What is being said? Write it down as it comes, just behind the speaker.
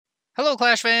Hello,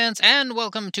 Clash fans, and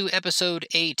welcome to episode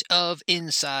 8 of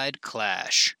Inside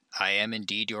Clash. I am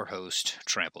indeed your host,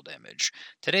 Trample Damage.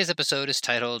 Today's episode is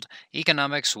titled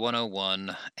Economics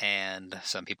 101, and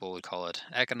some people would call it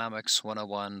Economics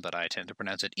 101, but I tend to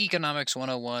pronounce it Economics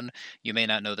 101. You may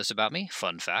not know this about me,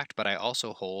 fun fact, but I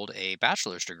also hold a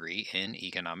bachelor's degree in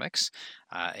economics.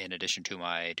 In addition to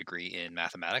my degree in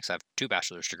mathematics, I have 2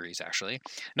 bachelor's degrees actually.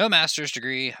 No master's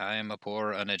degree, I am a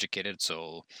poor, uneducated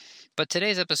soul. But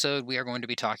today's episode, we are going to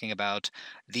be talking about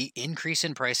the increase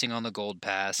in pricing on the Gold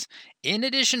Pass, in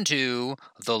addition to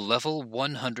the level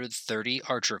 130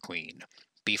 Archer Queen.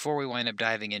 Before we wind up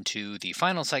diving into the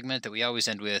final segment that we always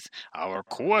end with, our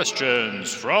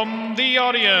questions from the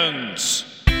audience.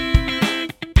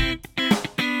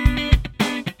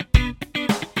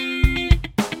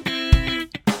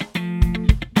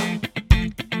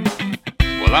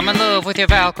 Well, I'm in love with your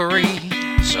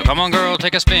Valkyrie, so come on girl,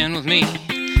 take a spin with me.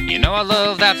 You know I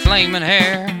love that flaming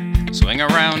hair, swing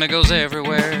around, it goes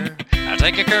everywhere. I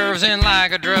take your curves in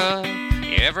like a drug,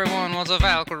 everyone wants a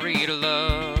Valkyrie to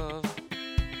love.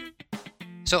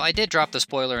 So I did drop the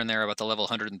spoiler in there about the level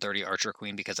 130 Archer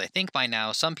Queen because I think by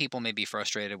now some people may be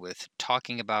frustrated with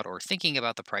talking about or thinking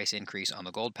about the price increase on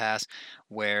the Gold Pass,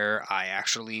 where I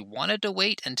actually wanted to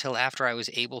wait until after I was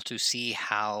able to see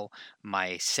how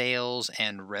my sales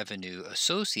and revenue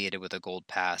associated with the Gold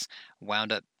Pass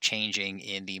wound up changing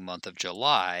in the month of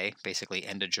July, basically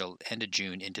end of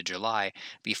June into July,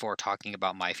 before talking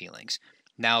about my feelings.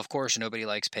 Now, of course, nobody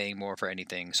likes paying more for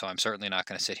anything, so I'm certainly not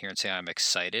going to sit here and say I'm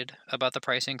excited about the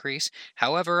price increase.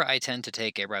 However, I tend to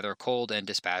take a rather cold and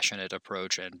dispassionate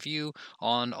approach and view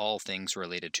on all things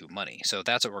related to money. So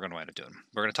that's what we're going to wind up doing.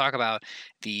 We're going to talk about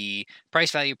the price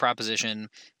value proposition.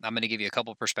 I'm going to give you a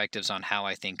couple perspectives on how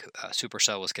I think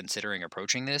Supercell was considering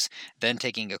approaching this, then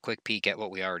taking a quick peek at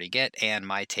what we already get and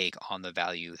my take on the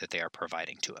value that they are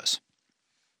providing to us.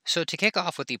 So to kick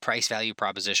off with the price value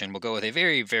proposition, we'll go with a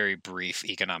very, very brief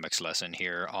economics lesson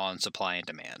here on supply and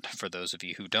demand. For those of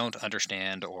you who don't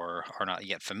understand or are not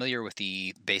yet familiar with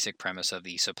the basic premise of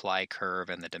the supply curve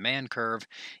and the demand curve,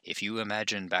 if you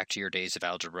imagine back to your days of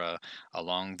algebra,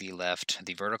 along the left,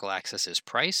 the vertical axis is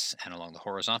price, and along the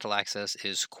horizontal axis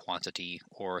is quantity,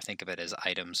 or think of it as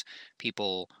items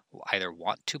people either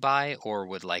want to buy or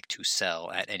would like to sell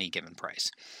at any given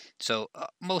price. So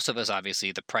most of us,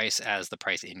 obviously, as the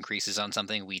price increases on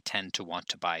something, we tend to want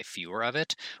to buy fewer of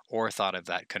it, or thought of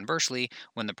that conversely,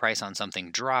 when the price on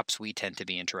something drops, we tend to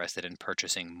be interested in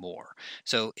purchasing more.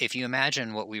 So if you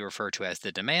imagine what we refer to as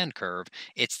the demand curve,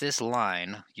 it's this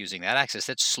line, using that axis,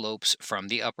 that slopes from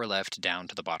the upper left down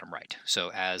to the bottom right.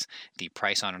 So as the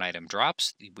price on an item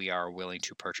drops, we are willing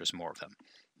to purchase more of them.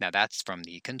 Now that's from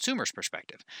the consumer's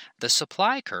perspective. The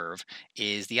supply curve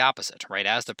is the opposite, right?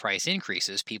 As the price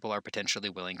increases, people are potentially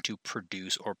willing to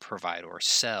produce or provide or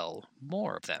sell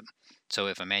more of them. So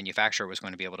if a manufacturer was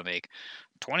going to be able to make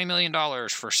 $20 million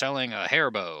for selling a hair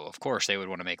bow, of course they would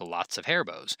want to make lots of hair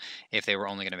bows. If they were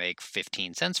only going to make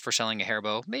 15 cents for selling a hair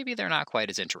bow, maybe they're not quite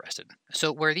as interested.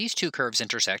 So where these two curves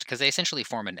intersect, because they essentially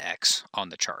form an X on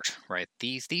the chart, right?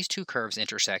 These two curves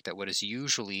intersect at what is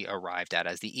usually arrived at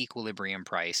as the equilibrium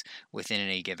price within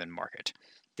any given market.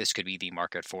 This could be the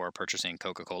market for purchasing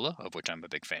Coca-Cola, of which I'm a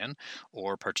big fan,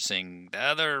 or purchasing the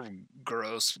other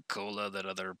gross cola that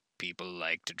other people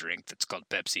like to drink that's called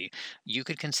Pepsi. You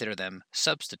could consider them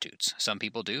substitutes. Some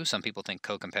people do. Some people think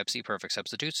Coke and Pepsi perfect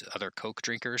substitutes. Other Coke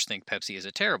drinkers think Pepsi is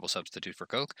a terrible substitute for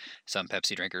Coke. Some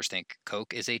Pepsi drinkers think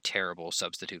Coke is a terrible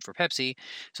substitute for Pepsi.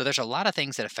 So there's a lot of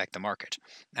things that affect the market.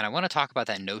 And I want to talk about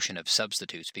that notion of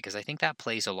substitutes because I think that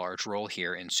plays a large role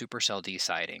here in Supercell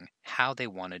deciding how they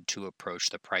wanted to approach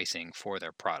the pricing for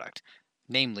their product,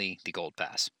 namely the Gold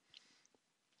Pass.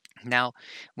 Now,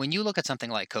 when you look at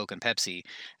something like Coke and Pepsi,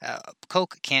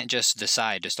 Coke can't just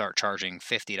decide to start charging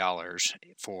 $50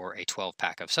 for a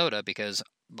 12-pack of soda because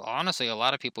honestly, a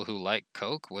lot of people who like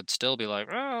Coke would still be like,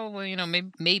 oh, well,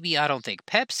 maybe I don't think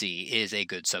Pepsi is a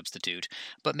good substitute,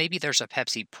 but maybe there's a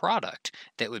Pepsi product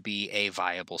that would be a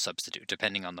viable substitute.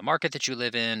 Depending on the market that you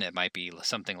live in, it might be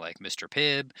something like Mr.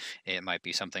 Pibb. It might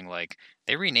be something like,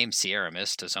 they renamed Sierra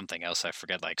Mist to something else, I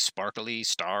forget, like Sparkly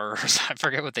Stars. I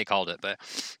forget what they called it, but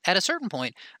at a certain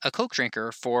point, a Coke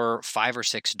drinker for $5 or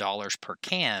 $6 per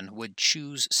can would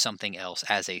choose something else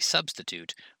as a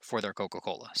substitute for their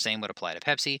Coca-Cola. Same would apply to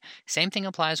Pepsi. Same thing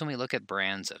applies when we look at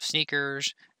brands of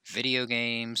sneakers, video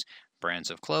games,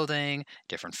 brands of clothing,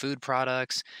 different food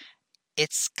products.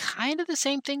 It's kind of the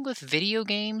same thing with video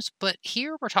games, but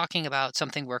here we're talking about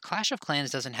something where Clash of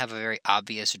Clans doesn't have a very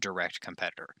obvious direct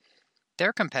competitor.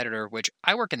 Their competitor, which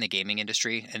I work in the gaming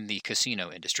industry and the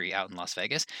casino industry out in Las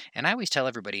Vegas, and I always tell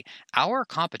everybody our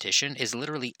competition is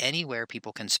literally anywhere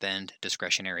people can spend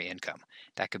discretionary income.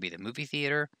 That could be the movie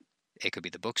theater, it could be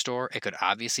the bookstore, it could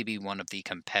obviously be one of the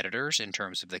competitors in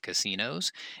terms of the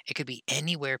casinos. It could be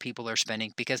anywhere people are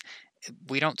spending because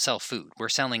we don't sell food, we're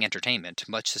selling entertainment,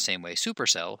 much the same way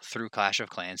Supercell, through Clash of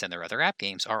Clans and their other app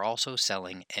games, are also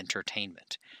selling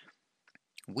entertainment.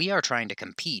 We are trying to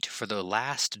compete for the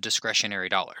last discretionary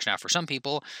dollars. Now, for some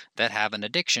people that have an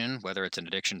addiction, whether it's an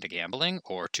addiction to gambling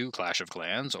or to Clash of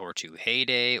Clans or to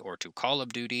Heyday or to Call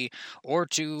of Duty or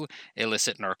to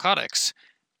illicit narcotics,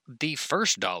 the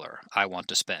first dollar I want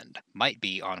to spend might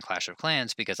be on Clash of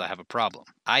Clans because I have a problem.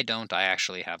 I don't. I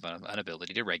actually have an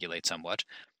ability to regulate somewhat.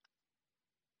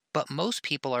 But most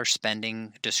people are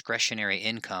spending discretionary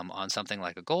income on something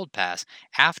like a gold pass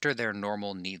after their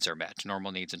normal needs are met.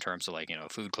 Normal needs in terms of, like,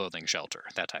 food, clothing, shelter,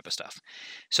 that type of stuff.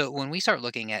 So when we start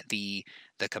looking at the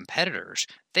competitors,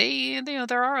 there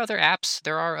are other apps,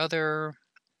 there are other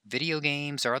video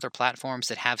games, there are other platforms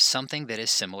that have something that is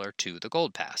similar to the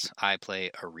gold pass. I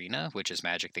play Arena, which is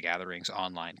Magic the Gathering's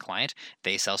online client.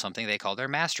 They sell something they call their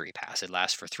mastery pass. It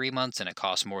lasts for 3 months and it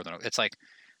costs more than it's like,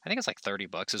 I think it's like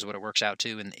 $30 is what it works out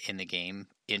to in the game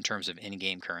in terms of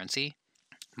in-game currency.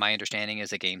 My understanding is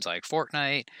that games like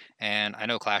Fortnite, and I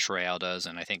know Clash Royale does,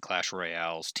 and I think Clash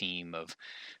Royale's team of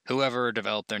whoever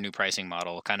developed their new pricing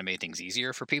model kind of made things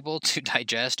easier for people to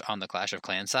digest on the Clash of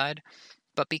Clans side.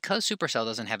 But because Supercell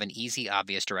doesn't have an easy,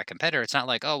 obvious direct competitor, it's not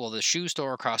like, oh, well, the shoe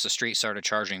store across the street started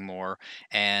charging more,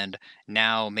 and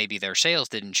now maybe their sales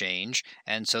didn't change,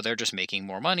 and so they're just making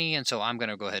more money, and so I'm going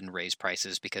to go ahead and raise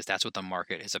prices because that's what the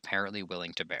market is apparently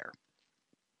willing to bear.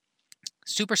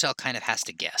 Supercell kind of has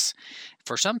to guess.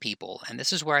 For some people, and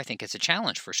this is where I think it's a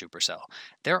challenge for Supercell,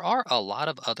 there are a lot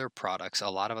of other products, a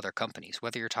lot of other companies,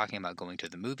 whether you're talking about going to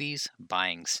the movies,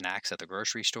 buying snacks at the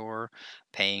grocery store,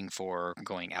 paying for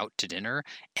going out to dinner,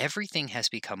 everything has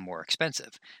become more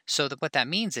expensive. So what that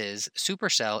means is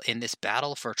Supercell, in this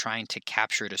battle for trying to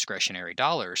capture discretionary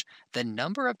dollars, the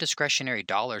number of discretionary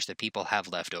dollars that people have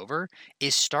left over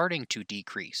is starting to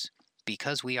decrease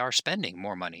because we are spending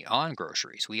more money on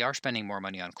groceries. We are spending more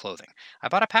money on clothing. I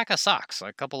bought a pack of socks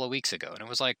a couple of weeks ago, and it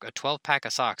was like a 12 pack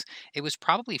of socks. It was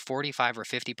probably 45 or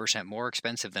 50% more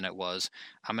expensive than it was,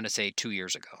 I'm going to say, 2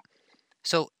 years ago.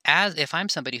 So, as if I'm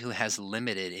somebody who has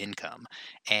limited income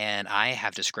and I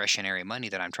have discretionary money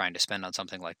that I'm trying to spend on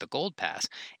something like the Gold Pass,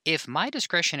 if my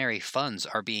discretionary funds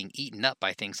are being eaten up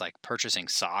by things like purchasing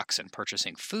socks and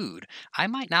purchasing food, I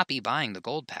might not be buying the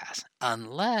Gold Pass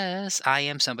unless I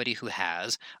am somebody who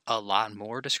has a lot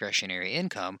more discretionary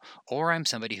income, or I'm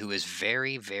somebody who is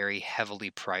very, very heavily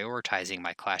prioritizing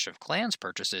my Clash of Clans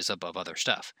purchases above other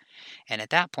stuff. And at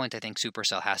that point, I think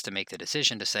Supercell has to make the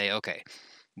decision to say, okay,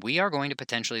 we are going to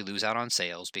potentially lose out on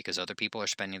sales because other people are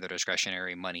spending their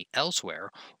discretionary money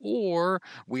elsewhere, or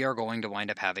we are going to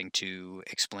wind up having to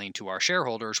explain to our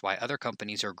shareholders why other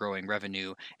companies are growing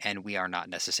revenue and we are not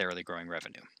necessarily growing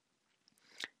revenue.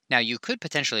 Now, you could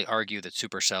potentially argue that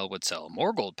Supercell would sell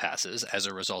more gold passes as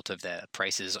a result of the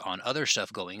prices on other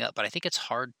stuff going up, but I think it's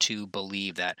hard to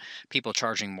believe that people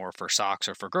charging more for socks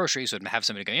or for groceries would have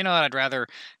somebody go, you know what, I'd rather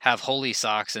have holy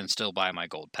socks and still buy my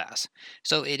gold pass.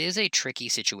 So it is a tricky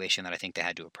situation that I think they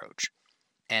had to approach.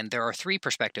 And there are three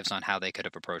perspectives on how they could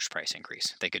have approached price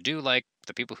increase. They could do like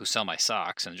the people who sell my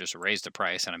socks and just raise the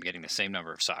price and I'm getting the same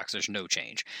number of socks. There's no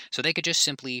change. So they could just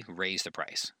simply raise the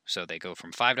price. So they go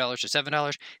from $5 to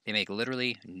 $7. They make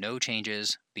literally no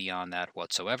changes beyond that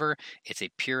whatsoever. It's a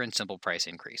pure and simple price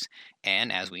increase. And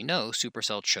as we know,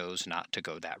 Supercell chose not to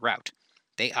go that route.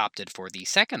 They opted for the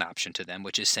second option to them,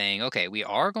 which is saying, okay, we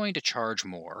are going to charge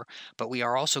more, but we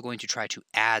are also going to try to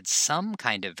add some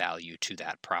kind of value to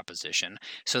that proposition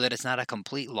so that it's not a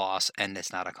complete loss and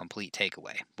it's not a complete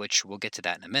takeaway, which we'll get to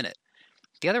that in a minute.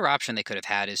 The other option they could have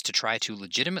had is to try to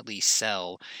legitimately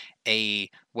sell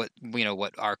what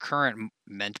our current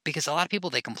meant, because a lot of people,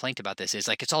 they complained about this, is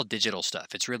like it's all digital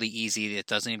stuff. It's really easy. It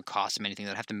doesn't even cost them anything. They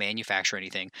don't have to manufacture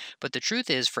anything. But the truth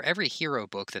is, for every hero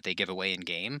book that they give away in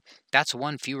game, that's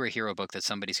one fewer hero book that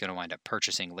somebody's going to wind up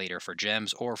purchasing later for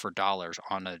gems or for dollars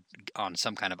on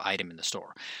some kind of item in the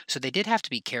store. So they did have to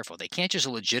be careful. They can't just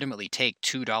legitimately take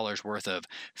 $2 worth of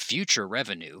future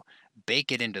revenue,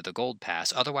 bake it into the gold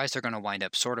pass. Otherwise, they're going to wind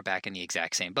up sort of back in the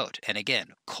exact same boat. And again,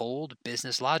 cold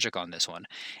business logic on this one.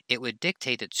 It would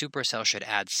dictate that Supercell should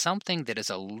add something that is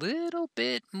a little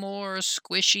bit more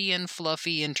squishy and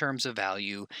fluffy in terms of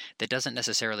value, that doesn't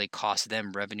necessarily cost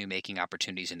them revenue-making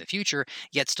opportunities in the future,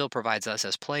 yet still provides us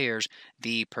as players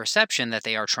the perception that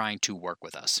they are trying to work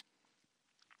with us.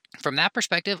 From that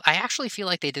perspective, I actually feel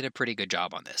like they did a pretty good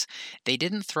job on this. They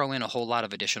didn't throw in a whole lot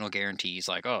of additional guarantees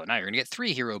like, oh, now you're going to get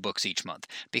 3 hero books each month.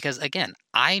 Because again,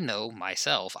 I know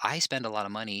myself, I spend a lot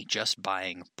of money just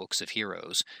buying books of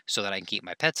heroes so that I can keep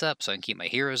my pets up, so I can keep my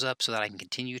heroes up, so that I can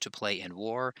continue to play in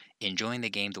war, enjoying the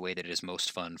game the way that it is most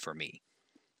fun for me.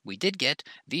 We did get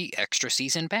the extra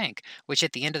season bank, which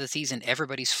at the end of the season,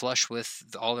 everybody's flush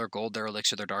with all their gold, their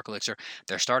elixir, their dark elixir,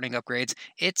 their starting upgrades.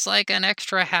 It's like an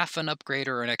extra half an upgrade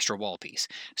or an extra wall piece.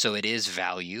 So it is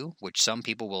value, which some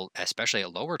people will, especially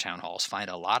at lower town halls,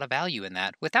 find a lot of value in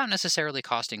that without necessarily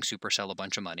costing Supercell a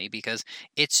bunch of money because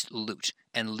it's loot.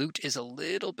 And loot is a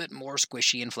little bit more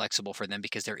squishy and flexible for them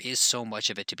because there is so much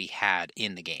of it to be had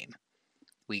in the game.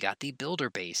 We got the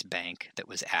builder base bank that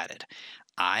was added.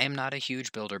 I am not a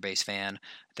huge builder base fan.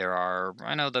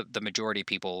 I know the majority of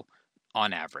people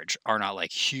on average are not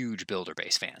like huge builder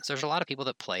base fans. There's a lot of people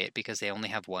that play it because they only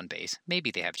have one base,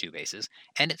 maybe they have two bases,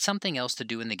 and it's something else to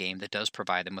do in the game that does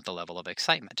provide them with a level of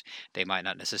excitement. They might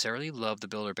not necessarily love the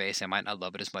builder base, they might not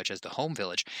love it as much as the home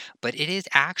village, but it is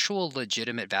actual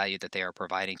legitimate value that they are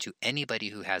providing to anybody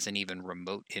who has an even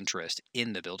remote interest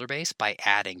in the builder base by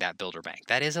adding that builder bank.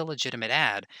 That is a legitimate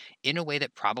add in a way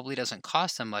that probably doesn't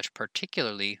cost them much,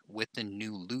 particularly with the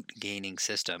new loot gaining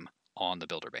system on the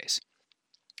builder base.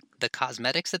 The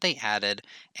cosmetics that they added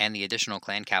and the additional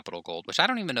clan capital gold, which I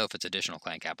don't even know if it's additional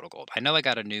clan capital gold. I know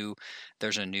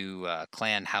there's a new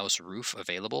clan house roof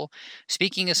available.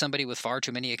 Speaking as somebody with far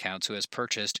too many accounts who has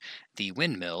purchased the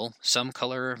windmill, some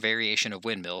color variation of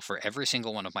windmill for every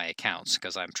single one of my accounts,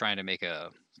 because I'm trying to make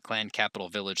a clan capital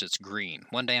village that's green.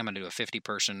 One day I'm going to do a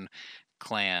 50-person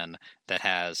clan that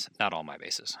has not all my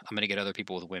bases. I'm going to get other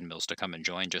people with windmills to come and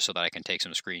join just so that I can take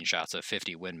some screenshots of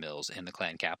 50 windmills in the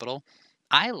clan capital.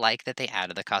 I like that they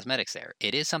added the cosmetics there.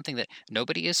 It is something that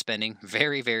nobody is spending.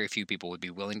 Very, very few people would be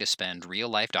willing to spend real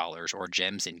life dollars or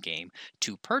gems in game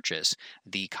to purchase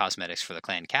the cosmetics for the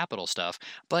clan capital stuff,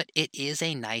 but it is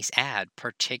a nice add,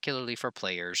 particularly for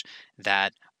players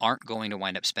that aren't going to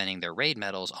wind up spending their raid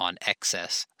medals on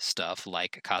excess stuff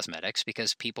like cosmetics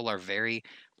because people are very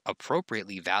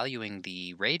appropriately valuing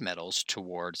the raid medals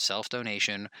towards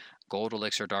self-donation, gold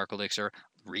elixir, dark elixir,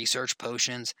 research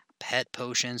potions, pet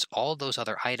potions, all those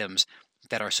other items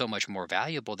that are so much more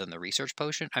valuable than the research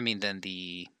potion. I mean, than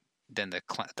the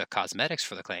cosmetics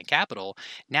for the clan capital.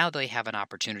 Now they have an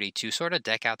opportunity to sort of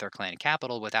deck out their clan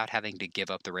capital without having to give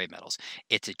up the raid medals.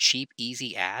 It's a cheap,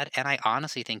 easy add, and I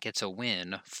honestly think it's a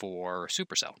win for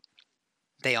Supercell.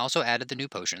 They also added the new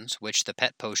potions, which the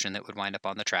pet potion that would wind up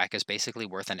on the track is basically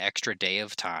worth an extra day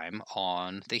of time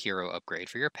on the hero upgrade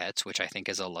for your pets, which I think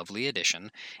is a lovely addition.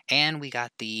 And we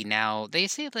got they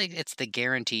say like it's the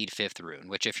guaranteed 5th rune,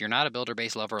 which if you're not a builder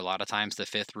base lover, a lot of times the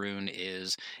 5th rune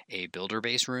is a builder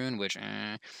base rune,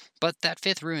 but that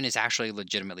 5th rune is actually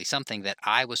legitimately something that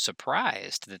I was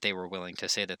surprised that they were willing to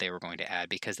say that they were going to add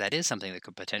because that is something that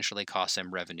could potentially cost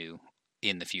them revenue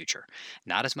in the future.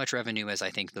 Not as much revenue as I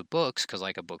think the books, because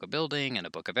like a book of building and a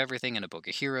book of everything and a book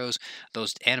of heroes,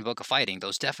 and a book of fighting,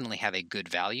 those definitely have a good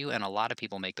value, and a lot of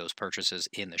people make those purchases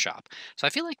in the shop. So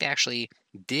I feel like they actually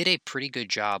did a pretty good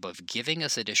job of giving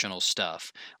us additional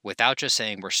stuff without just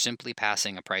saying we're simply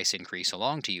passing a price increase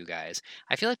along to you guys.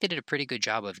 I feel like they did a pretty good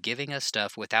job of giving us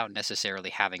stuff without necessarily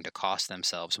having to cost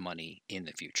themselves money in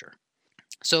the future.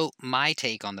 So, my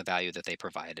take on the value that they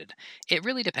provided, it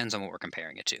really depends on what we're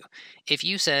comparing it to. If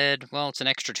you said, well, it's an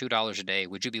extra $2 a day,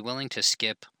 would you be willing to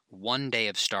skip one day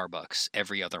of Starbucks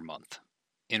every other month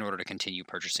in order to continue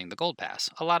purchasing the Gold Pass?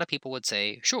 A lot of people would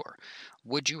say, sure.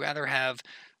 Would you rather have,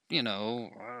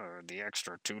 the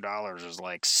extra $2 is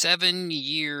like 7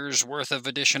 years worth of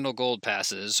additional Gold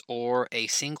Passes or a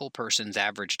single person's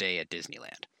average day at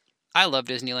Disneyland? I love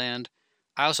Disneyland.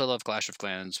 I also love Clash of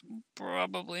Clans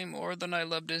probably more than I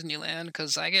love Disneyland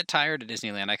because I get tired of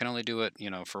Disneyland. I can only do it,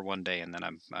 for one day and then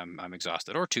I'm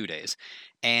exhausted, or 2 days.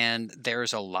 And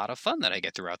there's a lot of fun that I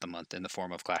get throughout the month in the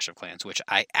form of Clash of Clans, which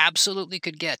I absolutely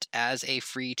could get as a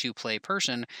free-to-play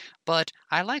person, but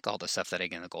I like all the stuff that I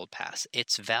get in the Gold Pass.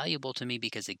 It's valuable to me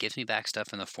because it gives me back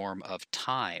stuff in the form of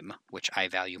time, which I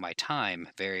value my time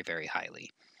very, very highly.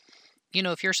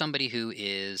 If you're somebody who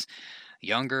is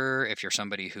younger, if you're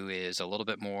somebody who is a little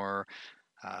bit more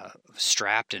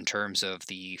strapped in terms of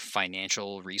the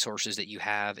financial resources that you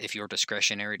have, if your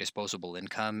discretionary disposable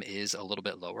income is a little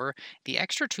bit lower, the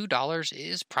extra $2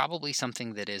 is probably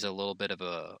something that is a little bit of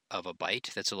a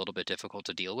bite that's a little bit difficult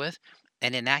to deal with.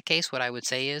 And in that case, what I would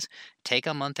say is take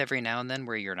a month every now and then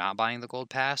where you're not buying the gold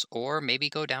pass, or maybe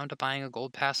go down to buying a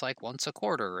gold pass like once a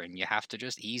quarter, and you have to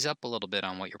just ease up a little bit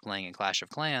on what you're playing in Clash of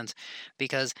Clans,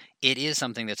 because it is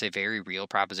something that's a very real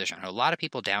proposition. A lot of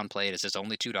people downplay it as it's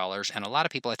only $2, and a lot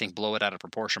of people, I think, blow it out of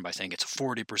proportion by saying it's a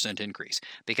 40% increase.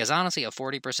 Because honestly, a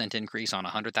 40% increase on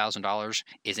 $100,000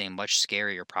 is a much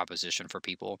scarier proposition for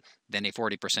people than a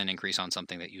 40% increase on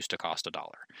something that used to cost $1.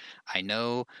 I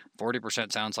know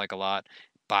 40% sounds like a lot.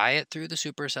 Buy it through the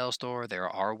Supercell store. There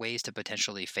are ways to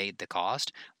potentially fade the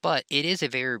cost, but it is a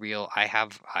very real. I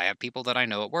have people that I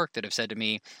know at work that have said to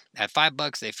me, at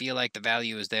 $5 they feel like the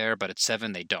value is there, but at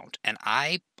 $7 they don't. And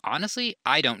I honestly,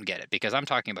 I don't get it, because I'm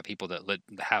talking about people that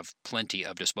have plenty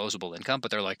of disposable income,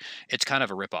 but they're like, it's kind of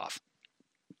a ripoff.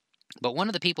 But one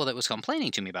of the people that was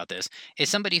complaining to me about this is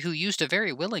somebody who used to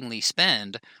very willingly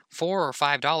spend $4 or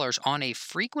 $5 on a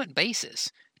frequent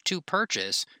basis to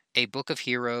purchase a book of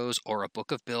heroes or a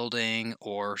book of building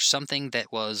or something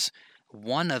that was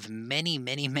one of many,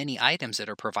 many, many items that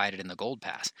are provided in the Gold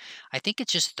Pass. I think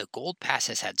it's just the Gold Pass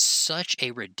has had such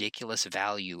a ridiculous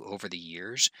value over the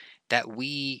years that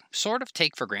we sort of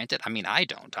take for granted. I mean, I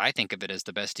don't. I think of it as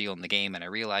the best deal in the game, and I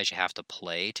realize you have to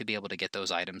play to be able to get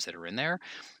those items that are in there.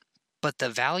 But the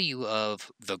value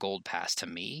of the Gold Pass to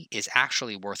me is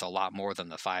actually worth a lot more than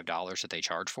the $5 that they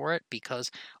charge for it,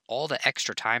 because all the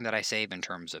extra time that I save in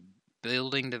terms of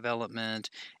building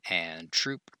development and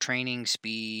troop training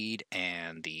speed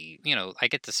and I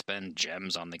get to spend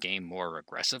gems on the game more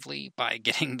aggressively by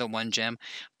getting the one gem,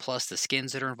 plus the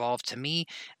skins that are involved. To me,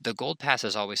 the Gold Pass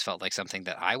has always felt like something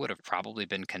that I would have probably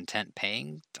been content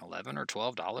paying $11 or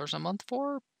 $12 a month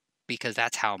for, because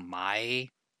that's how my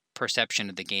perception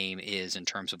of the game is in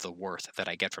terms of the worth that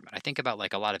I get from it. I think about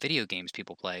like a lot of video games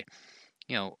people play.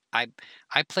 I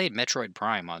played Metroid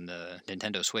Prime on the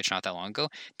Nintendo Switch not that long ago.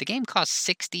 The game cost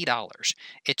 $60.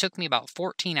 It took me about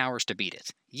 14 hours to beat it.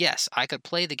 Yes, I could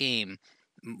play the game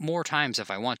more times if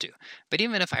I want to. But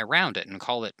even if I round it and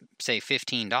call it, say,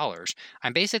 $15,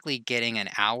 I'm basically getting an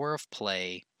hour of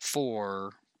play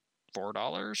for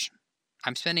 $4.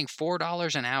 I'm spending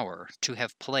 $4 an hour to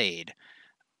have played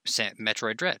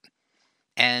Metroid Dread.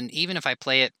 And even if I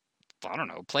play it, I don't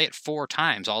know, play it 4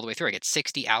 times all the way through, I get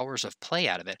 60 hours of play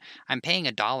out of it. I'm paying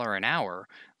 $1 an hour,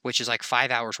 which is like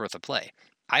 5 hours worth of play.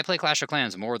 I play Clash of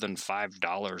Clans more than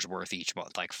 $5 worth each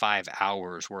month, like 5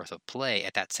 hours worth of play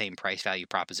at that same price value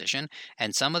proposition.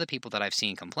 And some of the people that I've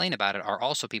seen complain about it are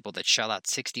also people that shell out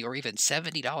 $60 or even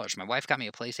 $70. My wife got me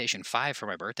a PlayStation 5 for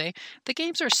my birthday. The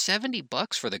games are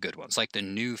 $70 for the good ones, like the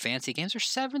new fancy games are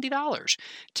 $70.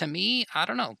 To me, I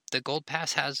don't know, the Gold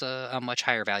Pass has a much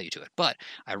higher value to it, but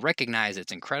I recognize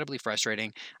it's incredibly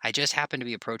frustrating. I just happen to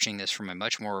be approaching this from a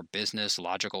much more business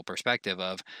logical perspective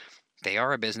of, they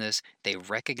are a business. They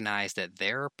recognize that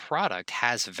their product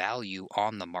has value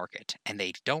on the market, and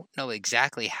they don't know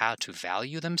exactly how to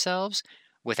value themselves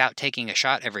without taking a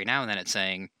shot every now and then at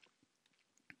saying,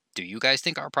 do you guys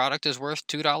think our product is worth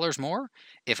 $2 more?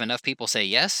 If enough people say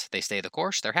yes, they stay the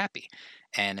course, they're happy.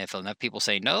 And if enough people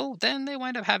say no, then they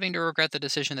wind up having to regret the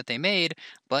decision that they made.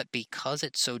 But because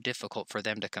it's so difficult for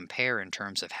them to compare in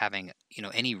terms of having,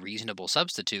 any reasonable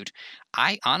substitute,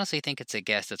 I honestly think it's a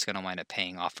guess that's going to wind up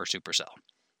paying off for Supercell.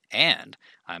 And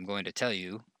I'm going to tell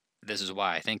you, this is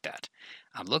why I think that.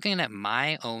 I'm looking at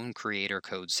my own creator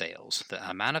code sales, the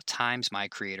amount of times my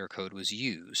creator code was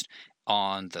used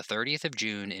on the 30th of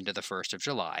June into the 1st of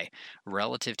July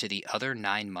relative to the other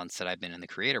 9 months that I've been in the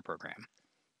creator program.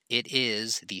 It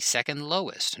is the second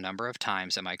lowest number of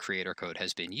times that my creator code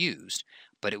has been used,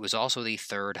 but it was also the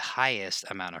third highest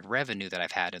amount of revenue that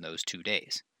I've had in those 2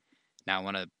 days. Now I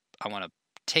want to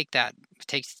take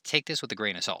this with a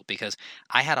grain of salt, because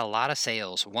I had a lot of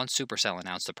sales once Supercell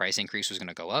announced the price increase was going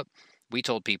to go up. We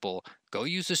told people, go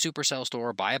use the Supercell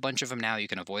store, buy a bunch of them now, you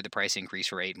can avoid the price increase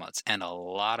for 8 months. And a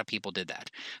lot of people did that.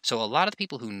 So a lot of the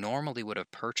people who normally would have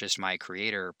purchased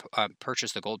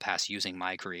purchased the Gold Pass using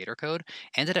my creator code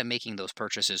ended up making those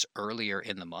purchases earlier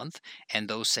in the month. And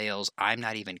those sales, I'm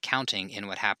not even counting in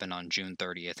what happened on June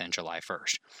 30th and July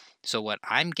 1st. So what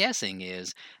I'm guessing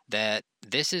is that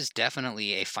this is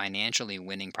definitely a financially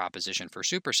winning proposition for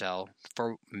Supercell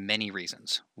for many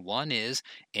reasons. One is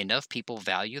enough people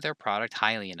value their product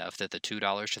highly enough that the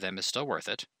 $2 to them is still worth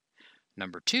it.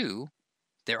 Number 2,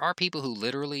 there are people who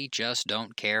literally just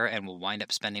don't care and will wind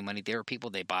up spending money. There are people,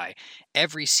 they buy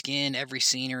every skin, every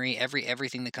scenery,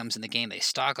 everything that comes in the game. They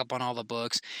stock up on all the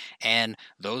books, and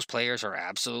those players are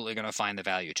absolutely going to find the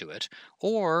value to it.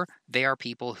 Or they are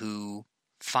people who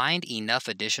find enough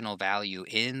additional value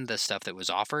in the stuff that was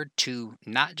offered to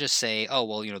not just say, oh,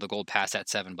 well, the gold pass at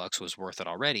 $7 was worth it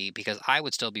already, because I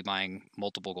would still be buying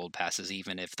multiple gold passes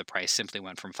even if the price simply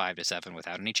went from 5 to 7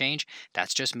 without any change.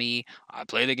 That's just me. I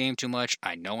play the game too much.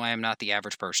 I know I am not the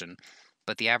average person,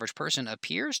 but the average person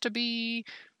appears to be,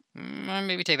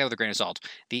 maybe take that with a grain of salt.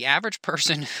 The average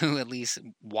person who at least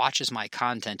watches my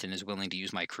content and is willing to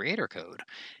use my creator code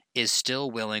is still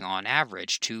willing on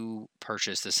average to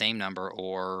purchase the same number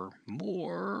or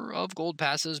more of gold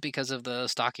passes because of the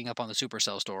stocking up on the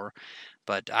Supercell store.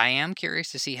 But I am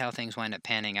curious to see how things wind up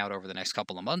panning out over the next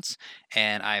couple of months,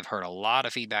 and I've heard a lot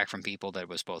of feedback from people that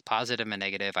was both positive and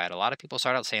negative. I had a lot of people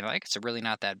start out saying, like, it's really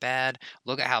not that bad.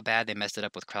 Look at how bad they messed it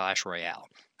up with Clash Royale.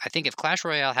 I think if Clash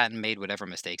Royale hadn't made whatever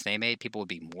mistakes they made, people would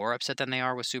be more upset than they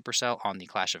are with Supercell on the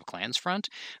Clash of Clans front.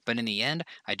 But in the end,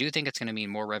 I do think it's going to mean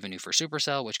more revenue for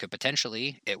Supercell, which could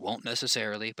potentially, it won't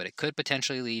necessarily, but it could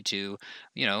potentially lead to,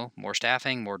 more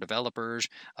staffing, more developers,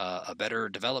 a better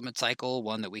development cycle,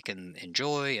 one that we can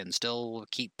enjoy and still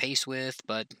keep pace with.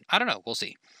 But I don't know. We'll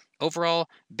see. Overall,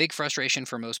 big frustration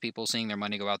for most people seeing their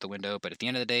money go out the window, but at the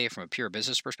end of the day, from a pure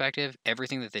business perspective,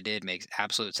 everything that they did makes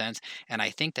absolute sense, and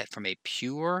I think that from a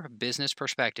pure business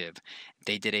perspective,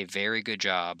 they did a very good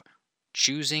job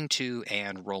choosing to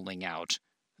and rolling out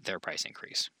their price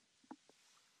increase.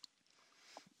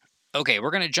 Okay,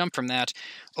 we're going to jump from that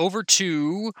over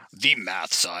to the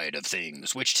math side of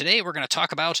things, which today we're going to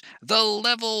talk about the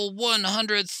level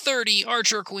 130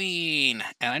 Archer Queen.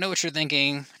 And I know what you're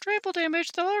thinking, triple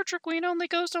damage, the Archer Queen only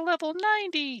goes to level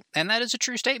 90. And that is a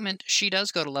true statement. She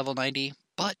does go to level 90.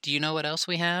 But do you know what else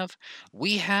we have?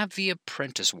 We have the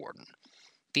Apprentice Warden.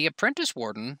 The Apprentice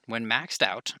Warden, when maxed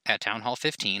out at Town Hall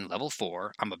 15, level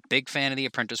 4, I'm a big fan of the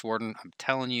Apprentice Warden. I'm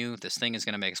telling you, this thing is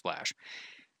going to make a splash.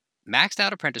 Maxed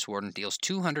out Apprentice Warden deals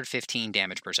 215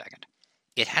 damage per second.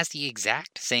 It has the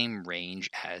exact same range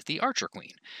as the Archer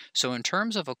Queen. So in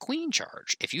terms of a Queen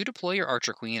charge, if you deploy your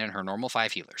Archer Queen and her normal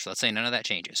 5 healers, let's say none of that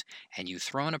changes, and you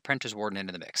throw an Apprentice Warden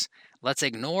into the mix, let's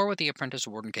ignore what the Apprentice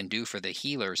Warden can do for the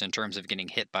healers in terms of getting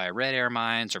hit by red air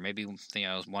mines, or maybe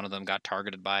one of them got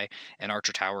targeted by an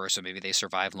Archer Tower, so maybe they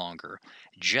survive longer.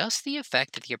 Just the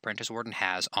effect that the Apprentice Warden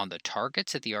has on the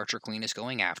targets that the Archer Queen is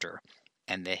going after,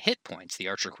 and the hit points the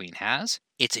Archer Queen has,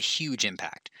 it's a huge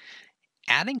impact.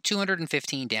 Adding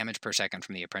 215 damage per second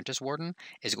from the Apprentice Warden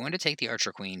is going to take the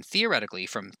Archer Queen, theoretically,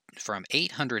 from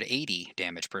 880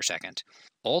 damage per second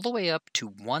all the way up to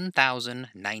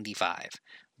 1,095,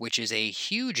 which is a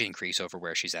huge increase over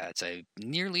where she's at. It's a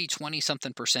nearly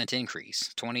 20-something%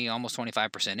 increase, almost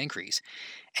 25% increase.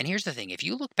 And here's the thing, if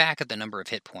you look back at the number of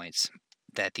hit points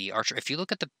that the Archer, if you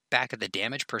look at the back of the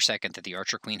damage per second that the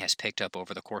Archer Queen has picked up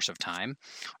over the course of time,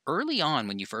 early on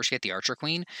when you first get the Archer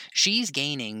Queen, she's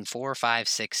gaining 4, 5,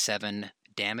 6, 7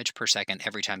 damage per second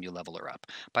every time you level her up.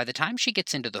 By the time she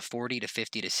gets into the 40 to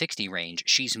 50 to 60 range,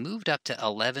 she's moved up to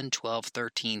 11, 12,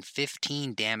 13,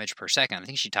 15 damage per second. I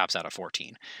think she tops out at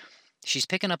 14. She's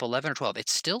picking up 11 or 12.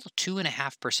 It's still a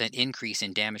 2.5% increase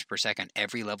in damage per second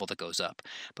every level that goes up.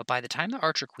 But by the time the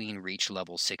Archer Queen reached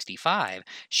level 65,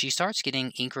 she starts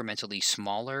getting incrementally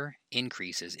smaller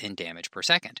increases in damage per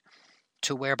second,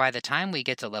 to where by the time we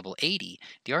get to level 80,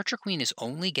 the Archer Queen is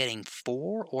only getting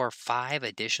 4 or 5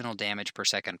 additional damage per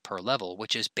second per level,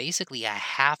 which is basically a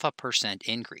 0.5%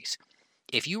 increase.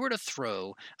 If you were to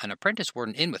throw an Apprentice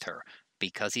Warden in with her,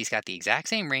 because he's got the exact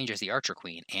same range as the Archer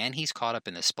Queen, and he's caught up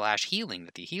in the splash healing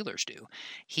that the healers do,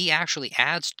 he actually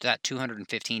adds that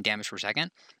 215 damage per second.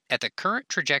 At the current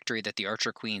trajectory that the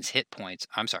Archer Queen's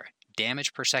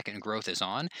damage per second growth is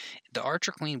on, the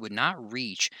Archer Queen would not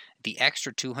reach the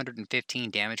extra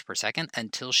 215 damage per second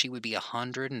until she would be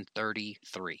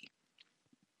 133.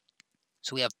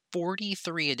 So we have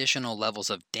 43 additional levels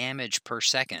of damage per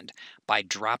second by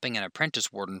dropping an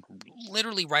Apprentice Warden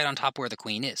literally right on top where the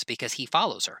Queen is, because he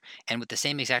follows her. And with the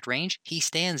same exact range, he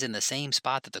stands in the same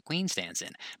spot that the Queen stands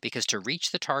in, because to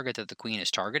reach the target that the Queen is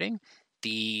targeting,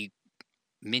 the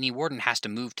Mini Warden has to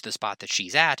move to the spot that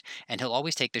she's at, and he'll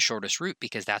always take the shortest route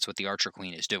because that's what the Archer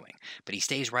Queen is doing. But he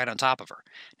stays right on top of her.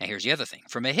 Now here's the other thing.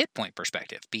 From a hit point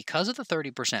perspective, because of the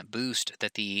 30% boost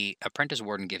that the Apprentice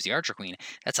Warden gives the Archer Queen,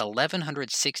 that's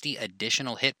 1,160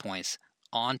 additional hit points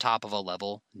on top of a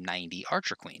level 90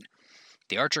 Archer Queen.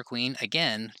 The Archer Queen,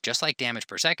 again, just like damage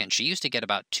per second, she used to get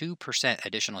about 2%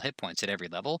 additional hit points at every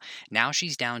level. Now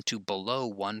she's down to below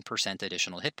 1%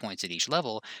 additional hit points at each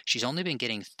level. She's only been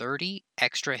getting 30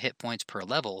 extra hit points per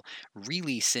level,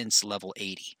 really since level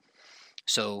 80.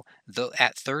 So Though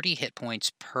at 30 hit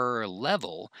points per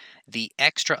level, the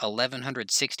extra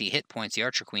 1160 hit points the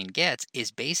Archer Queen gets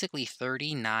is basically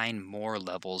 39 more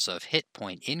levels of hit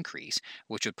point increase,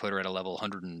 which would put her at a level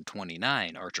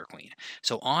 129 Archer Queen.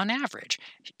 So on average,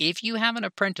 if you have an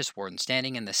Apprentice Warden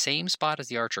standing in the same spot as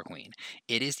the Archer Queen,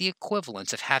 it is the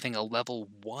equivalence of having a level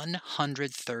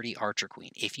 130 Archer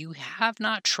Queen. If you have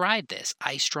not tried this,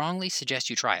 I strongly suggest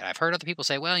you try it. I've heard other people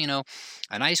say, well,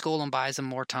 an Ice Golem buys them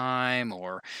more time,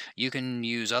 or you can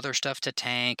use other stuff to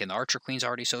tank, and the Archer Queen's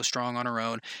already so strong on her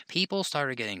own. People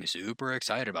started getting super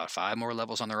excited about 5 more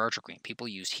levels on their Archer Queen. People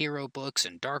used hero books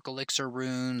and Dark Elixir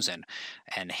runes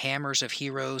and hammers of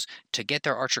heroes to get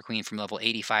their Archer Queen from level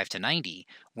 85 to 90,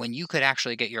 when you could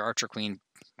actually get your Archer Queen,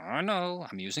 I know,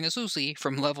 I'm using a Susie,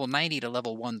 from level 90 to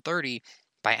level 130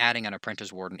 by adding an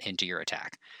Apprentice Warden into your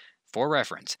attack. For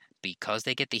reference, because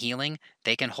they get the healing,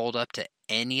 they can hold up to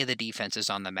any of the defenses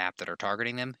on the map that are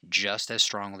targeting them just as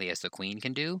strongly as the Queen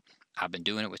can do. I've been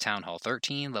doing it with Town Hall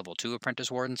 13, level 2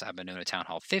 Apprentice Wardens. I've been doing it Town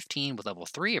Hall 15 with level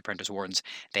 3 Apprentice Wardens.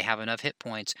 They have enough hit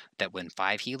points that when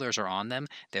 5 healers are on them,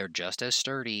 they're just as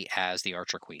sturdy as the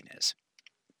Archer Queen is.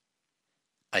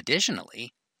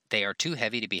 Additionally, they are too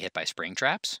heavy to be hit by spring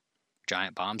traps.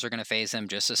 Giant bombs are going to phase them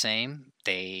just the same.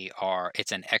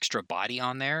 It's an extra body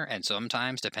on there, and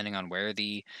sometimes, depending on where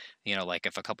like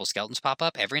if a couple skeletons pop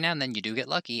up, every now and then you do get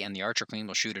lucky, and the Archer Queen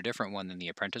will shoot a different one than the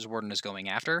Apprentice Warden is going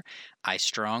after. I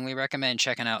strongly recommend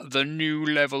checking out the new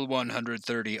level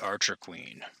 130 Archer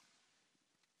Queen.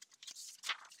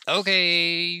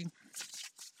 Okay.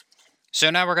 So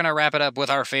now we're going to wrap it up with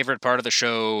our favorite part of the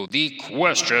show, the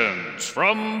questions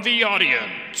from the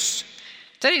audience.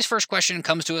 Today's first question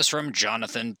comes to us from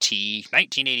Jonathan T.,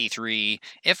 1983.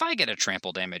 If I get a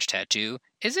trample damage tattoo,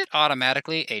 is it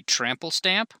automatically a trample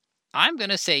stamp? I'm going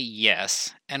to say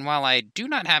yes, and while I do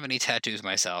not have any tattoos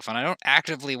myself, and I don't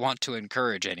actively want to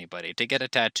encourage anybody to get a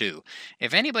tattoo,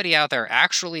 if anybody out there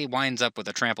actually winds up with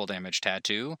a trample damage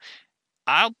tattoo,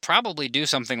 I'll probably do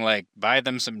something like buy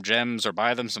them some gems or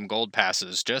buy them some gold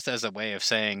passes just as a way of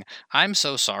saying, I'm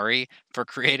so sorry for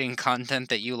creating content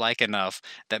that you like enough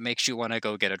that makes you want to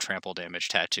go get a trample damage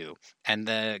tattoo. And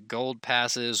the gold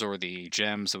passes or the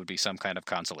gems would be some kind of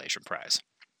consolation prize.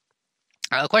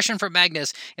 A question from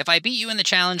Magnus. If I beat you in the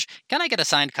challenge, can I get a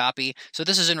signed copy? So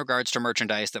this is in regards to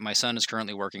merchandise that my son is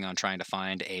currently working on trying to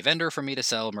find a vendor for me to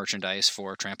sell merchandise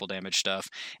for trample damage stuff.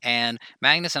 And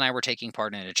Magnus and I were taking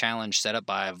part in a challenge set up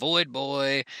by Void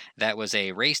Boy that was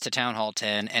a race to Town Hall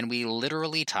 10, and we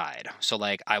literally tied. So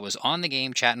I was on the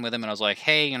game chatting with him, and I was like,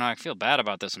 hey, I feel bad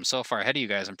about this. I'm so far ahead of you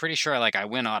guys. I'm pretty sure I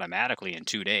win automatically in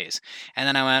 2 days. And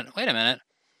then I went, wait a minute.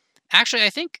 Actually, I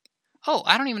think...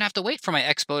 I don't even have to wait for my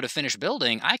expo to finish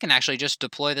building. I can actually just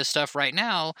deploy this stuff right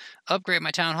now, upgrade my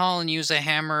town hall, and use a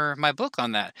hammer my book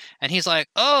on that. And he's like,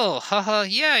 oh, haha,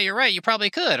 yeah, you're right, you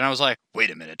probably could. And I was like, wait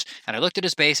a minute. And I looked at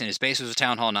his base, and his base was a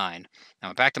town hall 9. I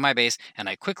went back to my base, and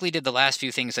I quickly did the last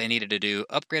few things I needed to do,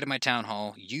 upgraded my town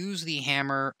hall, used the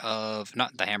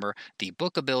the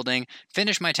book of building,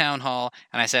 finished my town hall,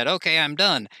 and I said, okay, I'm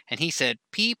done. And he said,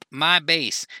 peep my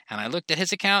base. And I looked at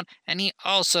his account, and he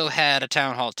also had a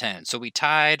town hall 10. So we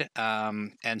tied,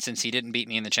 and since he didn't beat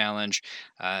me in the challenge,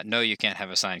 no, you can't have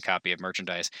a signed copy of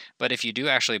merchandise. But if you do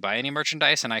actually buy any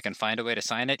merchandise and I can find a way to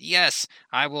sign it, yes,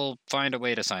 I will find a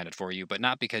way to sign it for you, but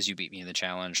not because you beat me in the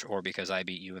challenge or because I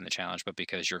beat you in the challenge, but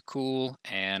because you're cool,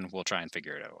 and we'll try and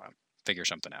figure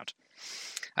something out.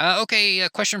 Okay, a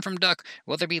question from Duck.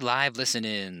 Will there be live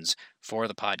listen-ins for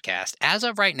the podcast? As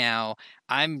of right now,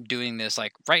 I'm doing this,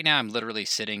 right now I'm literally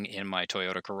sitting in my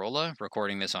Toyota Corolla,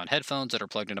 recording this on headphones that are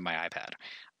plugged into my iPad.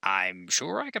 I'm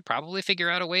sure I could probably figure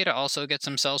out a way to also get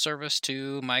some cell service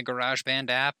to my GarageBand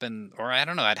app, or I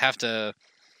don't know,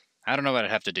 I don't know what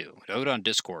I'd have to do. Do it on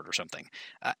Discord or something.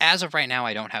 As of right now,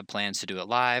 I don't have plans to do it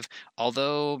live,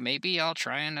 although maybe I'll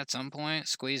try and at some point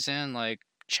squeeze in,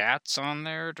 chats on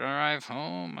their drive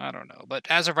home. I don't know. But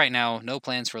as of right now, no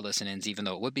plans for listen-ins, even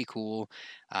though it would be cool.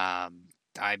 I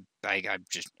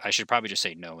should probably just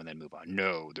say no and then move on.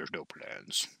 No, there's no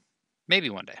plans. Maybe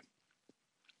one day.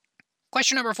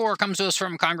 Question number 4 comes to us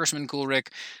from Congressman Coolrick,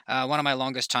 one of my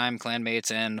longest time clanmates,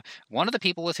 and one of the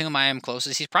people with whom I am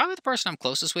closest. He's probably the person I'm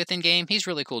closest with in game. He's a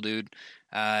really cool dude.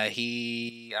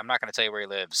 I'm not going to tell you where he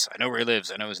lives. I know where he lives.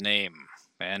 I know his name.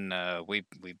 And we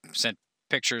sent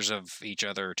pictures of each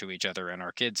other to each other and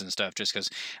our kids and stuff just because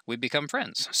we've become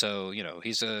friends. So,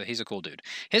 he's a cool dude.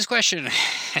 His question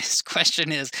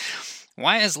is,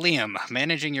 why is Liam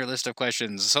managing your list of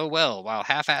questions so well while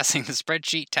half-assing the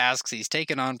spreadsheet tasks he's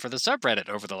taken on for the subreddit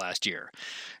over the last year?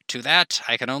 To that,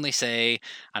 I can only say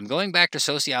I'm going back to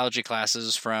sociology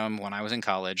classes from when I was in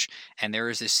college, and there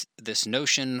is this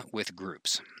notion with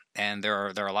groups. and there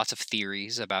are lots of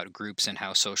theories about groups and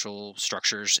how social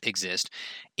structures exist.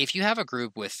 If you have a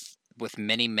group with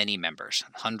many, many members,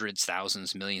 hundreds,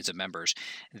 thousands, millions of members,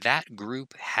 that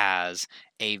group has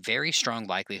a very strong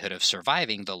likelihood of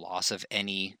surviving the loss of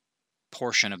any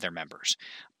portion of their members.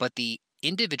 But the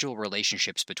individual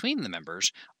relationships between the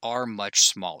members are much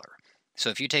smaller. So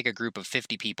if you take a group of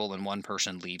 50 people and one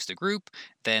person leaves the group,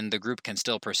 then the group can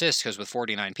still persist, because with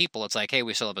 49 people, it's like, hey,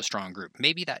 we still have a strong group.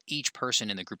 Maybe that each person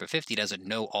in the group of 50 doesn't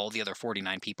know all the other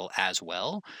 49 people as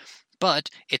well, but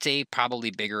it's a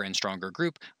probably bigger and stronger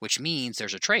group, which means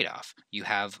there's a trade-off. You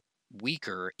have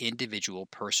weaker individual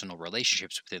personal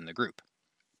relationships within the group.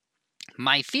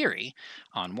 My theory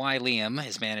on why Liam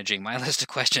is managing my list of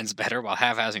questions better while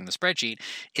half-assing the spreadsheet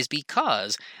is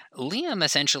because Liam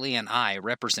essentially and I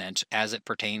represent, as it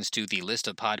pertains to the list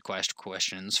of podcast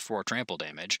questions for trample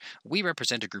damage, we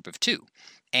represent a group of two.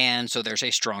 And so there's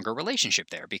a stronger relationship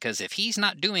there, because if he's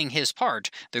not doing his part,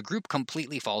 the group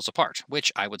completely falls apart, which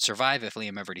I would survive if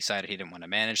Liam ever decided he didn't want to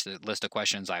manage the list of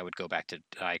questions. I would go back to,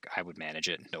 I would manage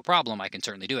it, no problem. I can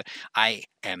certainly do it. I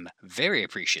am very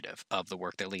appreciative of the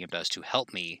work that Liam does to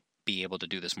help me be able to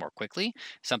do this more quickly,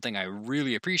 something I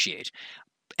really appreciate.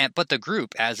 But the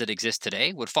group, as it exists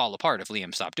today, would fall apart if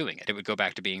Liam stopped doing it. It would go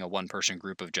back to being a one-person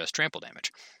group of just trample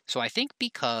damage. So I think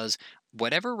because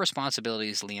whatever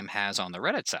responsibilities Liam has on the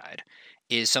Reddit side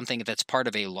is something that's part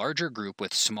of a larger group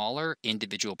with smaller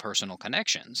individual personal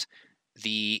connections,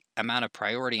 the amount of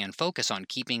priority and focus on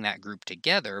keeping that group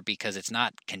together, because it's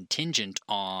not contingent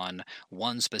on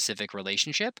one specific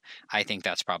relationship, I think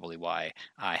that's probably why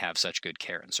I have such good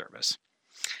care and service.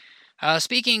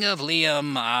 Speaking of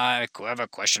Liam, I have a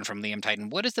question from Liam Titan.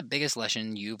 What is the biggest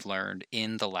lesson you've learned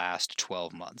in the last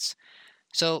 12 months?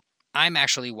 So I'm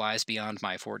actually wise beyond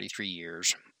my 43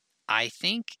 years. I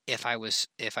think if I was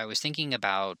thinking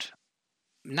about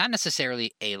not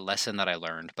necessarily a lesson that I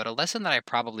learned, but a lesson that I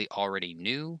probably already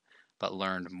knew, but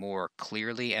learned more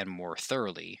clearly and more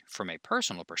thoroughly from a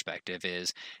personal perspective,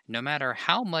 is no matter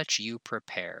how much you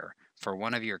prepare for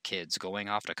one of your kids going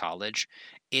off to college,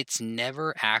 it's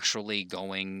never actually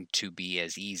going to be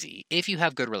as easy if you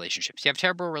have good relationships. You have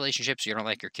terrible relationships, you don't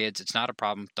like your kids, it's not a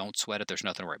problem, don't sweat it, there's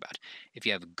nothing to worry about. If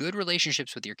you have good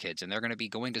relationships with your kids and they're going to be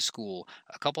going to school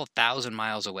a couple thousand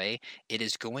miles away, it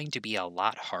is going to be a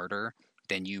lot harder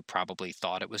than you probably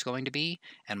thought it was going to be,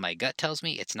 and my gut tells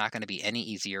me it's not going to be any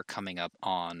easier coming up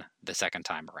on the second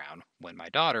time around, when my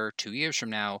daughter, 2 years from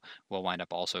now, will wind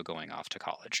up also going off to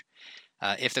college.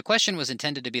 If the question was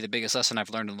intended to be the biggest lesson I've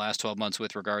learned in the last 12 months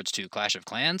with regards to Clash of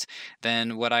Clans,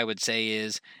 then what I would say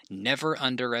is never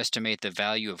underestimate the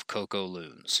value of Coco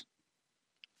Loons.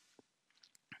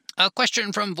 A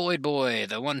question from Void Boy,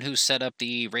 the one who set up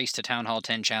the Race to Town Hall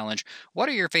 10 challenge. What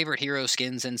are your favorite hero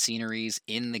skins and sceneries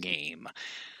in the game?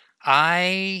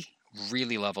 I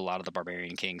really love a lot of the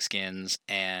Barbarian King skins,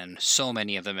 and so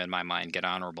many of them in my mind get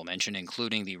honorable mention,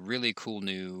 including the really cool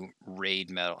new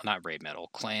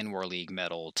Clan War League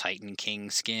Metal Titan King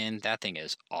skin. That thing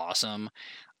is awesome.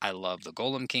 I love the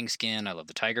Golem King skin, I love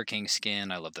the Tiger King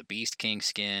skin, I love the Beast King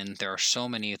skin. There are so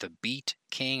many of the Beat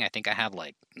King. I think I have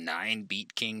like 9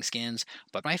 Beat King skins,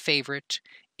 but my favorite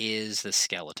is the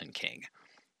Skeleton King.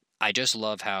 I just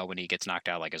love how when he gets knocked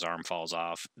out, like his arm falls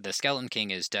off. The Skeleton King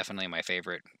is definitely my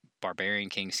favorite Barbarian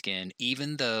King skin,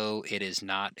 even though it's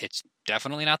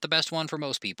definitely not the best one for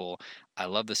most people. I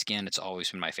love the skin, it's always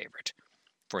been my favorite.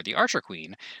 For the Archer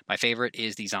Queen, my favorite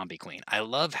is the Zombie Queen. I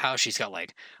love how she's got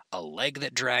like a leg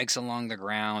that drags along the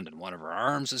ground, and one of her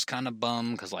arms is kind of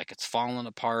bummed because like it's falling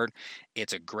apart.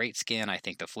 It's a great skin. I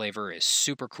think the flavor is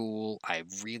super cool. I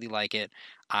really like it.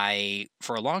 I,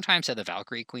 for a long time, said the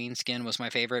Valkyrie Queen skin was my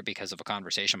favorite because of a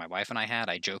conversation my wife and I had.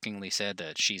 I jokingly said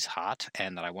that she's hot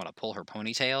and that I want to pull her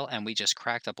ponytail, and we just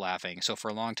cracked up laughing. So for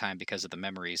a long time, because of the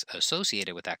memories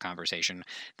associated with that conversation,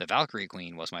 the Valkyrie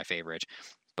Queen was my favorite.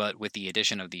 But with the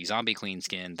addition of the Zombie Queen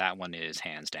skin, that one is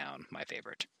hands down my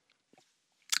favorite.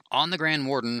 On the Grand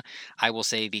Warden, I will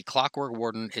say the Clockwork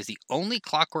Warden is the only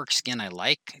Clockwork skin I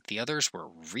like. The others were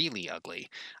really ugly.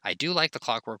 I do like the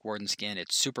Clockwork Warden skin.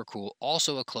 It's super cool.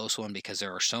 Also a close one because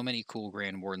there are so many cool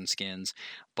Grand Warden skins,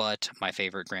 but my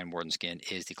favorite Grand Warden skin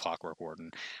is the Clockwork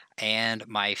Warden. And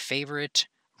my favorite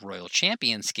Royal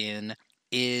Champion skin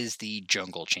is the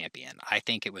Jungle Champion. I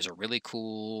think it was a really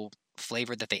cool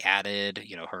flavor that they added.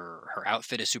 Her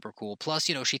outfit is super cool. Plus,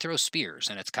 she throws spears,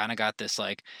 and it's kind of got this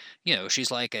like,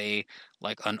 she's like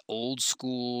an old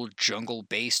school jungle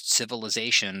based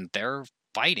civilization. They're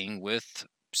fighting with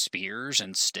spears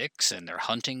and sticks, and they're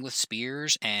hunting with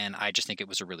spears, and I just think it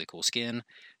was a really cool skin.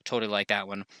 Totally like that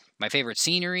one. My favorite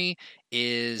scenery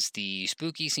is the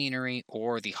spooky scenery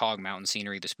or the Hog Mountain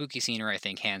scenery. The spooky scenery, I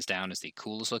think, hands down, is the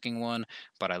coolest looking one,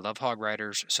 but I love Hog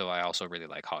Riders, so I also really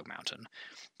like Hog Mountain.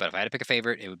 But if I had to pick a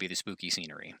favorite, it would be the spooky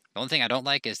scenery. The only thing I don't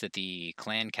like is that the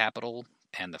clan capital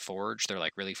and the forge, they're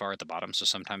like really far at the bottom, so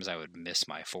sometimes I would miss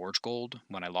my forge gold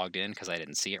when I logged in because I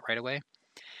didn't see it right away.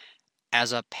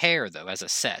 As a pair, though, as a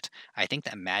set, I think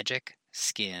that Magic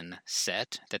Skin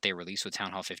set that they released with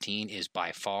Town Hall 15 is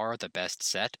by far the best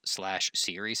set /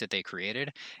 series that they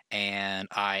created, and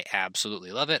I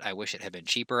absolutely love it. I wish it had been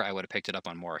cheaper. I would have picked it up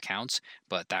on more accounts,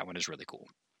 but that one is really cool.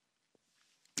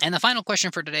 And the final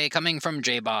question for today, coming from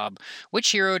J Bob: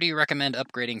 which hero do you recommend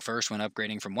upgrading first when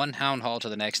upgrading from one town hall to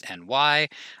the next, and why?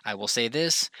 I will say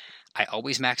this: I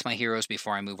always max my heroes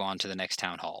before I move on to the next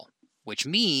town hall, which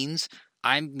means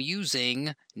I'm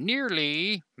using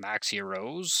nearly max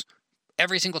heroes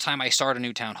every single time I start a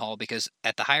new town hall, because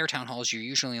at the higher town halls, you're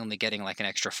usually only getting like an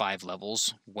extra 5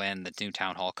 levels when the new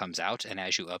town hall comes out and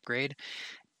as you upgrade.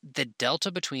 The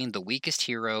delta between the weakest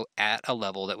hero at a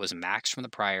level that was maxed from the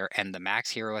prior and the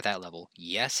max hero at that level,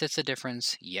 yes, it's a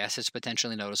difference. Yes, it's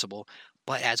potentially noticeable.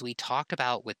 But as we talked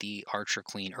about with the Archer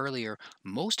Queen earlier,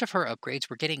 most of her upgrades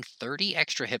were getting 30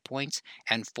 extra hit points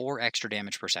and 4 extra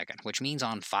damage per second, which means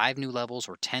on 5 new levels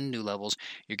or 10 new levels,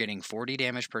 you're getting 40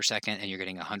 damage per second and you're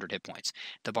getting 100 hit points.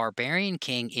 The Barbarian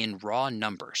King, in raw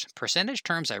numbers, percentage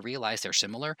terms, I realize they're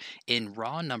similar. In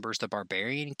raw numbers, the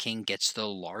Barbarian King gets the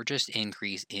largest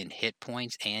increase in hit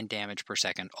points and damage per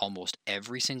second almost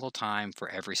every single time for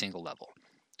every single level.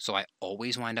 So I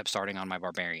always wind up starting on my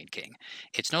Barbarian King.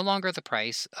 It's no longer the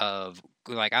price of,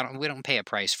 like, we don't pay a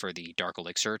price for the Dark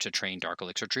Elixir to train Dark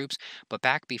Elixir troops, but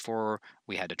back before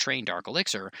we had to train Dark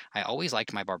Elixir, I always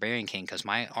liked my Barbarian King because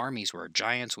my armies were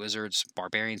giants, wizards,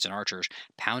 barbarians, and archers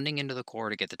pounding into the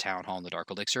core to get the Town Hall and the Dark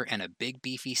Elixir, and a big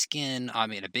beefy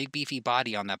a big beefy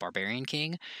body on that Barbarian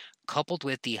King, coupled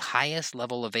with the highest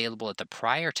level available at the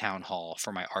prior Town Hall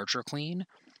for my Archer Queen,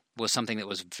 was something that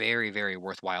was very, very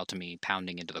worthwhile to me,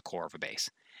 pounding into the core of a base.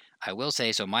 I will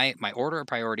say, so my order of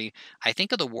priority, I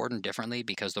think of the Warden differently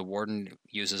because the Warden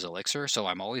uses Elixir, so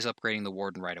I'm always upgrading the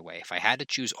Warden right away. If I had to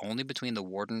choose only between the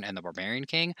Warden and the Barbarian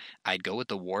King, I'd go with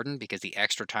the Warden because the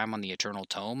extra time on the Eternal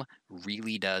Tome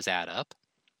really does add up.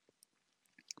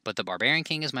 But the Barbarian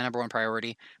King is my number 1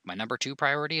 priority. My number 2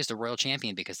 priority is the Royal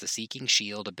Champion because the Seeking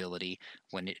Shield ability,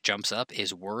 when it jumps up,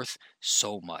 is worth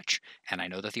so much. And I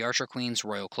know that the Archer Queen's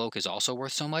Royal Cloak is also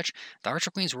worth so much. The Archer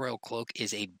Queen's Royal Cloak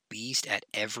is a beast at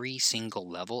every single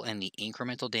level, and the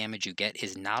incremental damage you get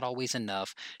is not always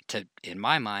enough to, in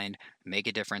my mind, make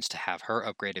a difference to have her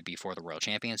upgraded before the Royal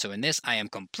Champion. So in this, I am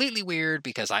completely weird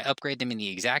because I upgrade them in the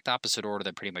exact opposite order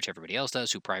that pretty much everybody else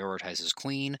does, who prioritizes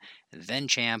Queen, then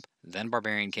Champ, then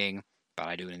Barbarian King. But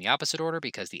I do it in the opposite order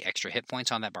because the extra hit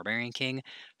points on that Barbarian King,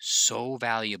 so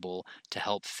valuable to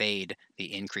help fade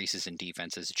the increases in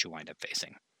defenses that you wind up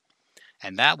facing.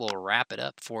 And that will wrap it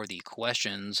up for the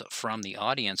questions from the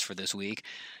audience for this week.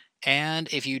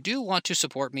 And if you do want to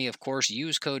support me, of course,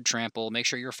 use code TRAMPLE. Make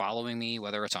sure you're following me,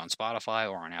 whether it's on Spotify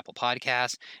or on Apple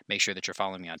Podcasts. Make sure that you're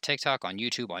following me on TikTok, on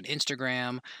YouTube, on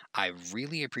Instagram. I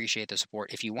really appreciate the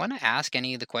support. If you want to ask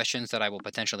any of the questions that I will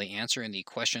potentially answer in the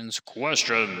questions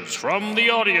from the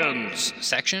audience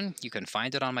section, you can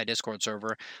find it on my Discord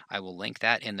server. I will link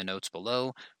that in the notes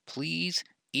below. Please,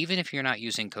 even if you're not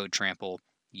using code TRAMPLE,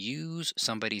 use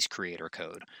somebody's creator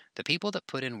code. The people that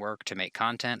put in work to make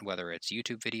content, whether it's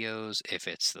YouTube videos, if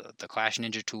it's the Clash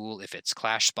Ninja tool, if it's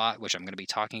Clash Spot, which I'm going to be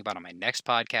talking about on my next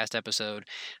podcast episode,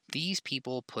 these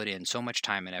people put in so much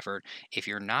time and effort. If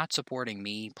you're not supporting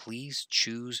me, please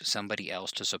choose somebody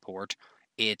else to support.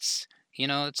 It's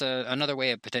another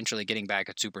way of potentially getting back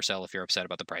at Supercell if you're upset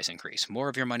about the price increase. More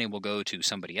of your money will go to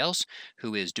somebody else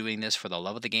who is doing this for the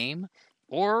love of the game,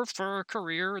 or for a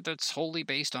career that's wholly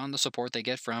based on the support they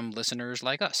get from listeners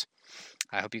like us.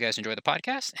 I hope you guys enjoy the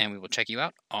podcast, and we will check you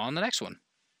out on the next one.